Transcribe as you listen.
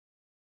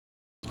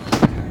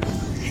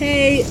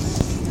Hey,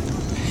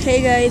 hey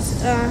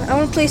guys, I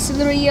want to play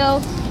Cillario.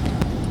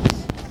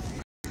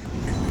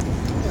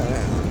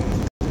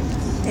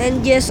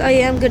 And yes, I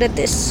am good at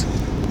this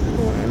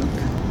one.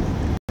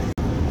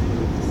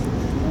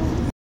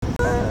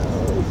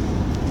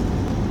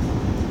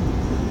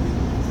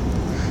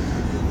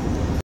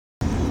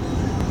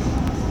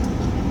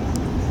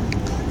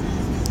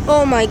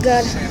 Oh my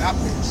god.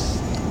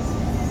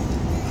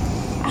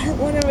 I don't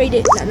want to rate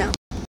it now.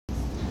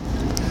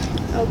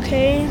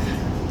 Okay.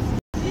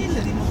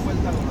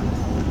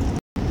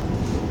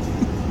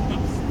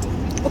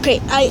 Okay,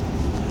 I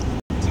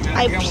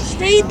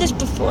played this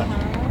before,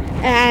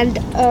 and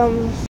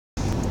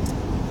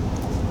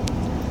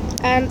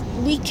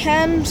we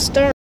can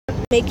start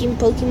making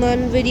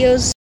Pokemon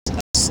videos. I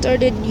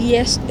started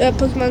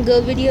Pokemon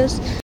Go videos.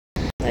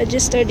 I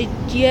just started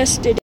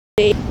yesterday.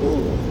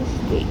 Ooh,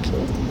 wait.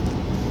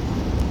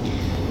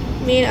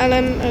 Me and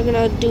Alan are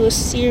gonna do a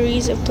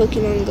series of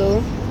Pokemon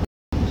Go,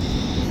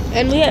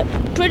 and we have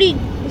pretty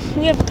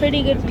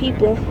good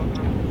people.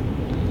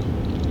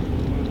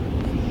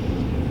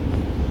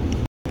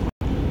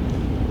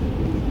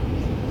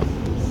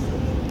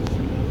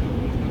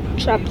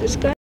 Trap this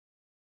guy.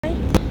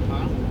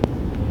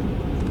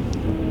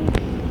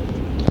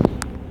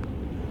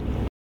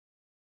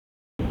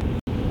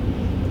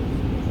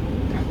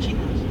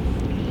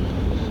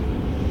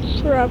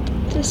 Trap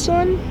this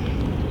one.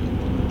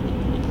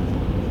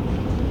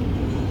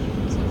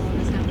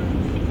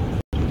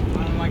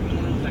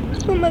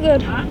 Oh my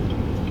god. I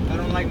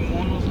don't like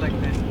monos like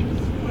that.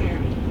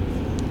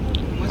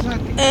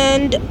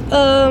 And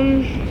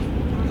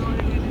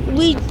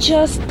we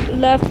just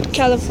left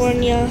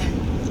California,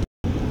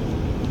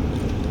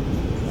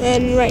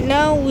 and right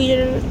now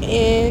we're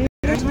in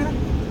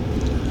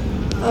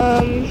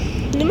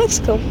New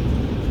Mexico,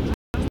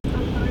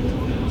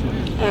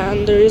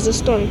 and there is a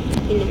storm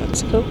in New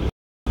Mexico,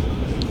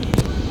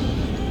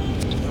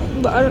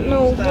 but I don't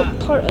know what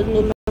part of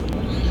New Mexico.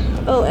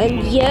 Oh,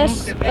 and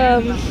yes,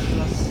 I'm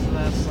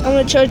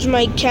gonna charge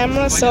my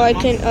camera so I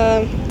can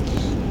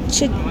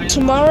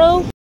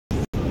tomorrow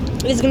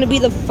is gonna be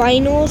the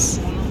finals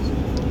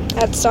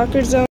at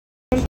Soccer Zone,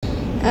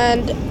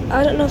 and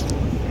I don't know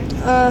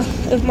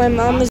if my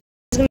mom is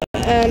gonna,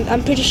 and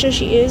I'm pretty sure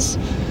she is,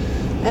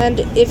 and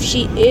if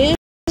she is,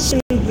 she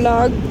can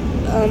vlog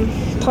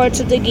parts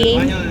of the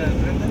game.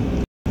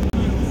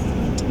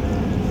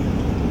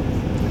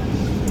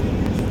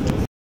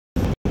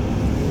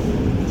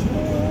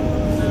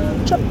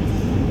 Chop.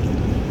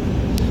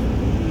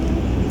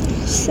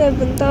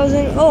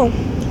 7,000. Oh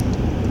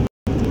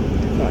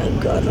my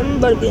god, I'm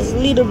about to be on the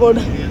leaderboard.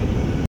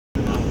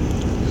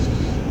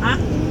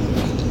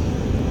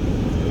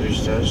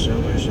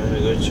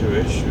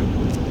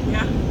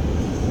 Yeah.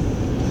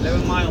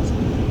 11 miles.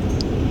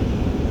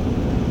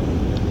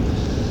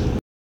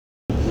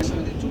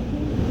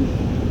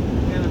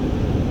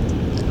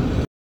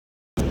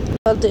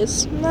 About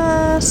this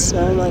mass.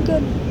 Oh my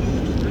god.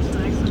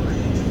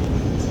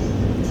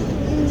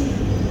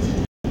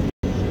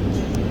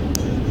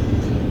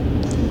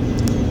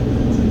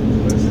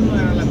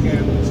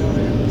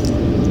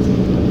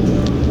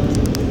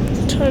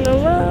 Turn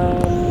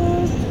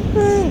around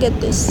and get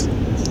this.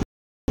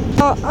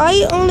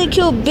 I only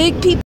kill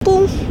big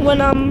people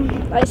when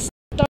I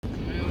start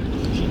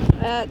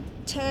at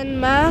 10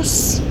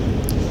 mass,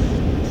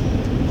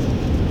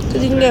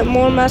 because you can get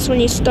more mass when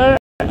you start.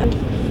 And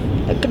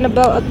like in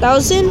about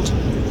 1,000.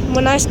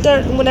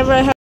 Whenever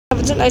I have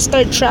 1,000, I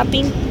start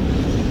trapping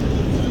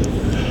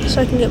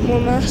so I can get more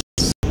mass.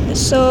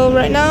 So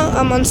right now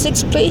I'm on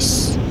 6th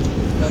place.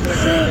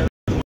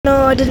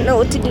 No, I didn't know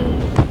what to do.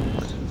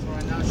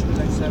 Right now should be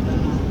like 7.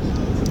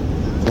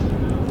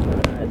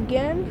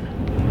 Again.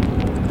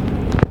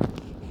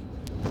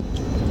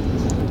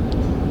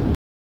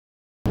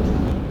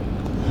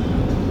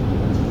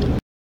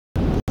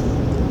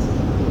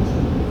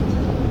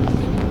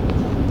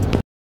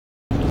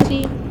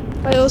 See,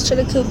 I always try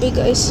to kill big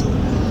guys.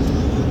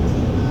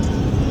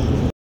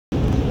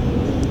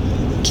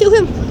 Kill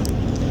him!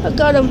 I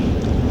got him.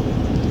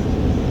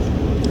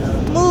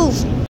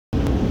 Move!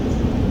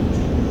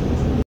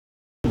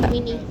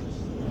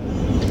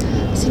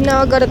 See,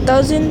 now I got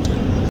 1,000.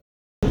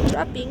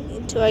 Trapping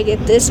until I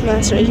get this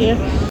mass right here.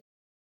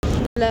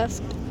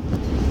 Left.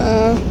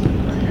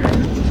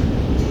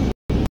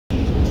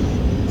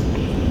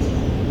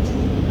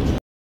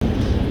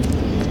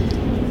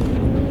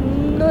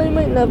 No, it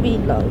might not be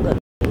long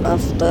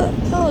enough, but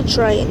I'll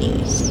try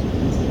anyways.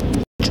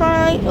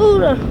 Try.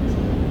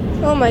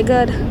 Oh my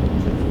god.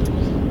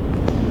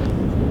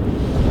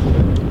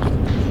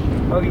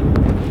 Okay.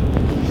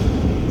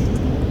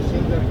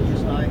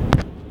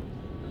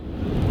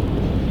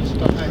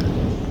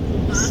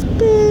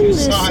 Spin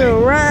this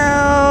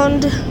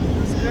around.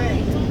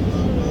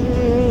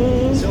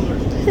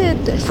 Hit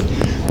this.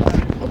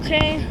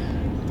 Okay.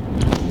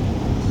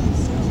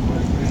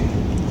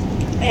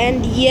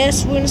 And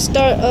yes, we're gonna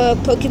start a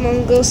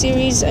Pokemon Go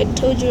series. I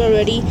told you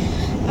already.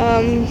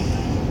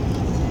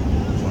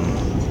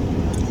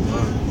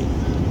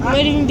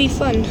 Might even be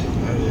fun. I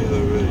think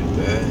they're really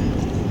bad.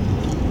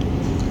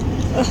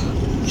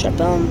 Shut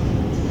down.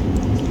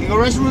 You go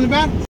restroom in the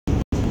back?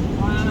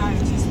 Why don't I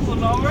just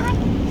pull over?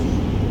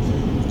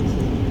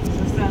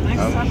 Because the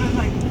next stop is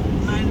like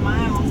 9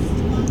 miles.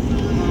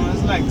 No,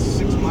 it's like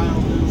 6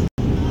 miles.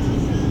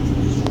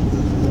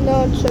 No,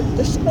 check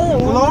this other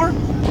Pull one. over?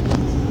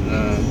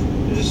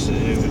 It's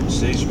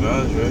 6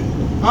 miles, right?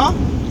 Huh?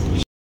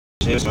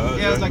 6 miles,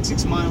 Yeah, it's like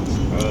 6 miles.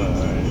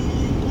 alright.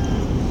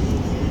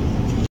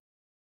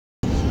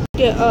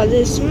 Get all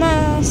this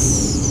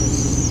mess.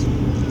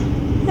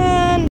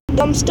 And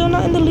I'm still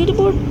not in the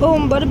leaderboard. Oh,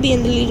 I'm about to be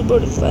in the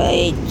leaderboard if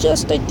I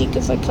think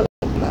if I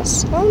collect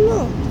mess. Oh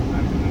no.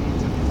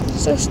 It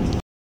says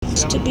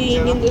to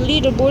being in the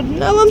leaderboard.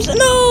 Now I'm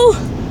no!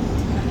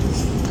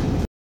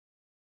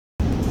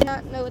 I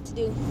not know what to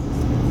do.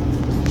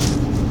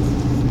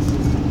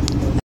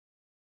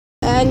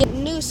 I get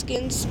new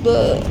skins,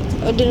 but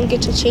I didn't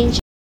get to change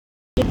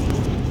it.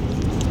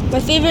 My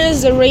favorite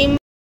is the rainbow,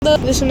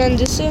 this one and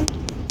this one.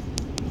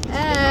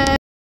 And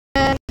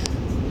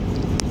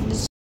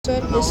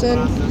this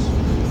one,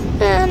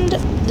 and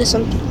this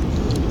one.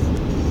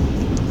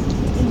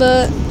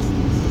 But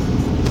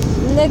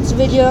next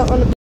video I'm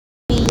gonna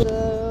be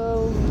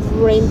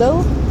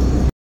rainbow.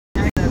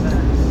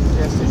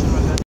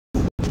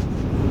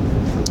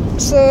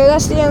 So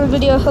that's the end of the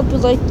video. I hope you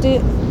liked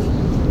it.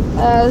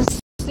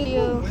 See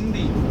you.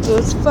 Windy. It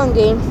was a fun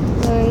game.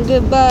 And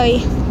goodbye.